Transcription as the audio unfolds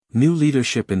New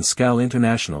leadership in SCAL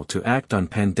International to act on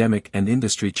pandemic and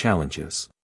industry challenges.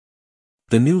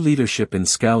 The new leadership in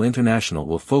SCAL International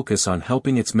will focus on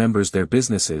helping its members, their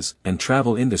businesses, and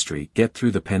travel industry get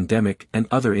through the pandemic and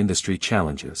other industry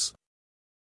challenges.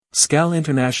 SCAL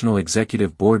International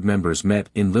Executive Board members met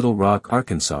in Little Rock,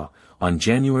 Arkansas, on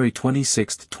January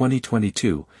 26,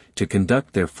 2022, to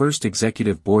conduct their first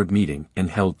executive board meeting and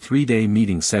held 3-day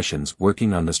meeting sessions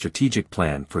working on the strategic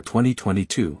plan for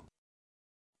 2022.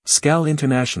 SCAL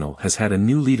International has had a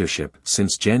new leadership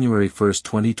since January 1,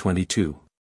 2022.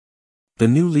 The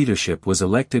new leadership was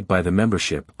elected by the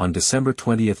membership on December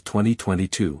 20,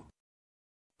 2022.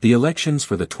 The elections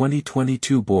for the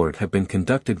 2022 board have been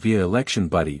conducted via election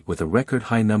buddy with a record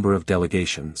high number of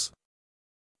delegations.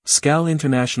 SCAL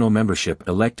International membership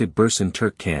elected Burçin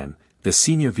Türkkan, the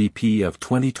Senior VP of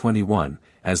 2021,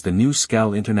 as the new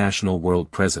SCAL International World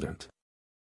President.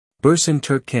 Burçin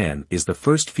Türkkan is the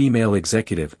first female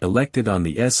executive elected on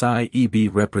the SIEB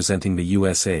representing the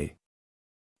USA.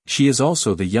 She is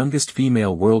also the youngest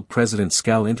female world president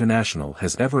SCAL International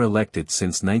has ever elected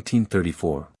since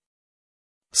 1934.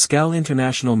 SCAL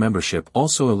International membership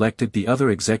also elected the other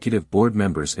executive board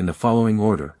members in the following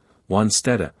order: Juan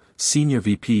Stetta, Senior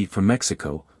VP from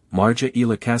Mexico; Marja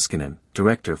Ila-Kaskinen,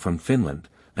 Director from Finland;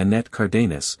 Annette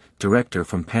Cardenas, Director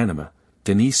from Panama;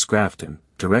 Denise Scrafton,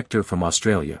 Director from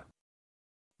Australia.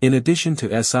 In addition to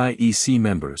SIEC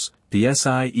members, the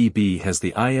SIEB has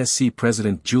the ISC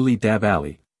President Julie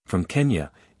Dabali, from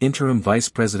Kenya, Interim Vice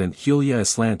President Julia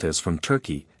Aslantes from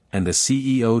Turkey, and the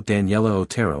CEO Daniela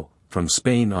Otero, from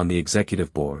Spain on the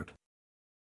executive board.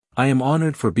 I am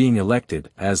honored for being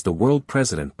elected as the world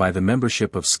president by the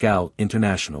membership of SCAL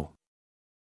International.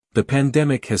 The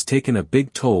pandemic has taken a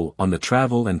big toll on the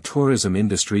travel and tourism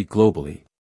industry globally.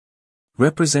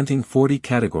 Representing 40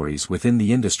 categories within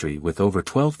the industry with over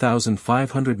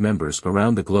 12,500 members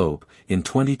around the globe, in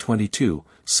 2022,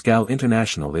 SCAL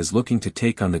International is looking to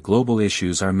take on the global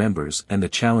issues our members and the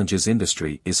challenges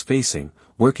industry is facing,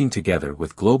 working together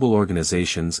with global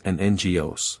organizations and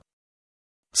NGOs.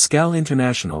 SCAL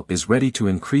International is ready to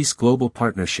increase global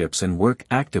partnerships and work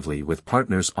actively with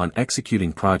partners on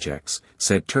executing projects,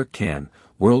 said Türkkan,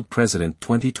 World President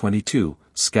 2022,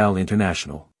 SCAL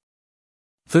International.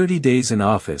 30 days in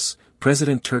office,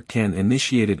 President Türkkan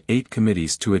initiated 8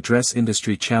 committees to address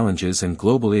industry challenges and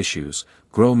global issues,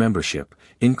 grow membership,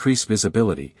 increase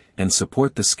visibility, and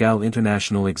support the SCAL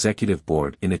International Executive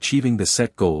Board in achieving the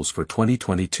set goals for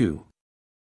 2022.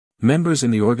 Members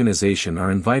in the organization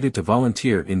are invited to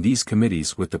volunteer in these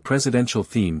committees with the presidential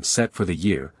theme set for the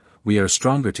year: We are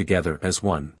stronger together as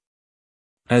one.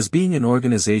 As being an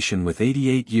organization with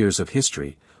 88 years of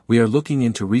history, we are looking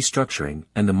into restructuring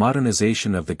and the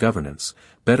modernization of the governance,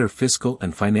 better fiscal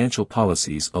and financial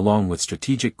policies along with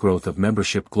strategic growth of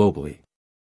membership globally.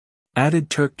 Added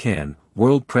Türkkan,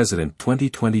 World President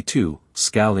 2022,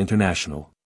 SCAL International.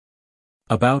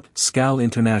 About SCAL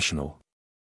International.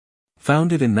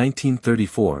 Founded in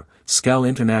 1934, SCAL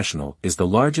International is the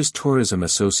largest tourism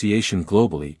association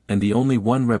globally and the only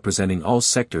one representing all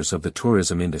sectors of the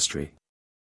tourism industry.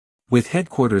 With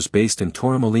headquarters based in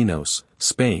Torremolinos,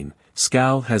 Spain,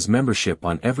 SCAL has membership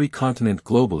on every continent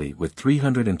globally with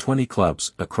 320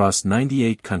 clubs across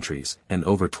 98 countries and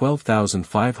over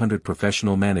 12,500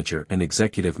 professional manager and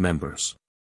executive members.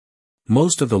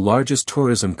 Most of the largest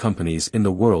tourism companies in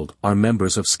the world are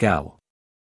members of SCAL.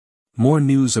 More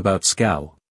news about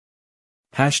SCAL.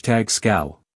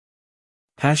 #SCAL.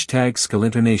 #SCAL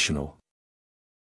International.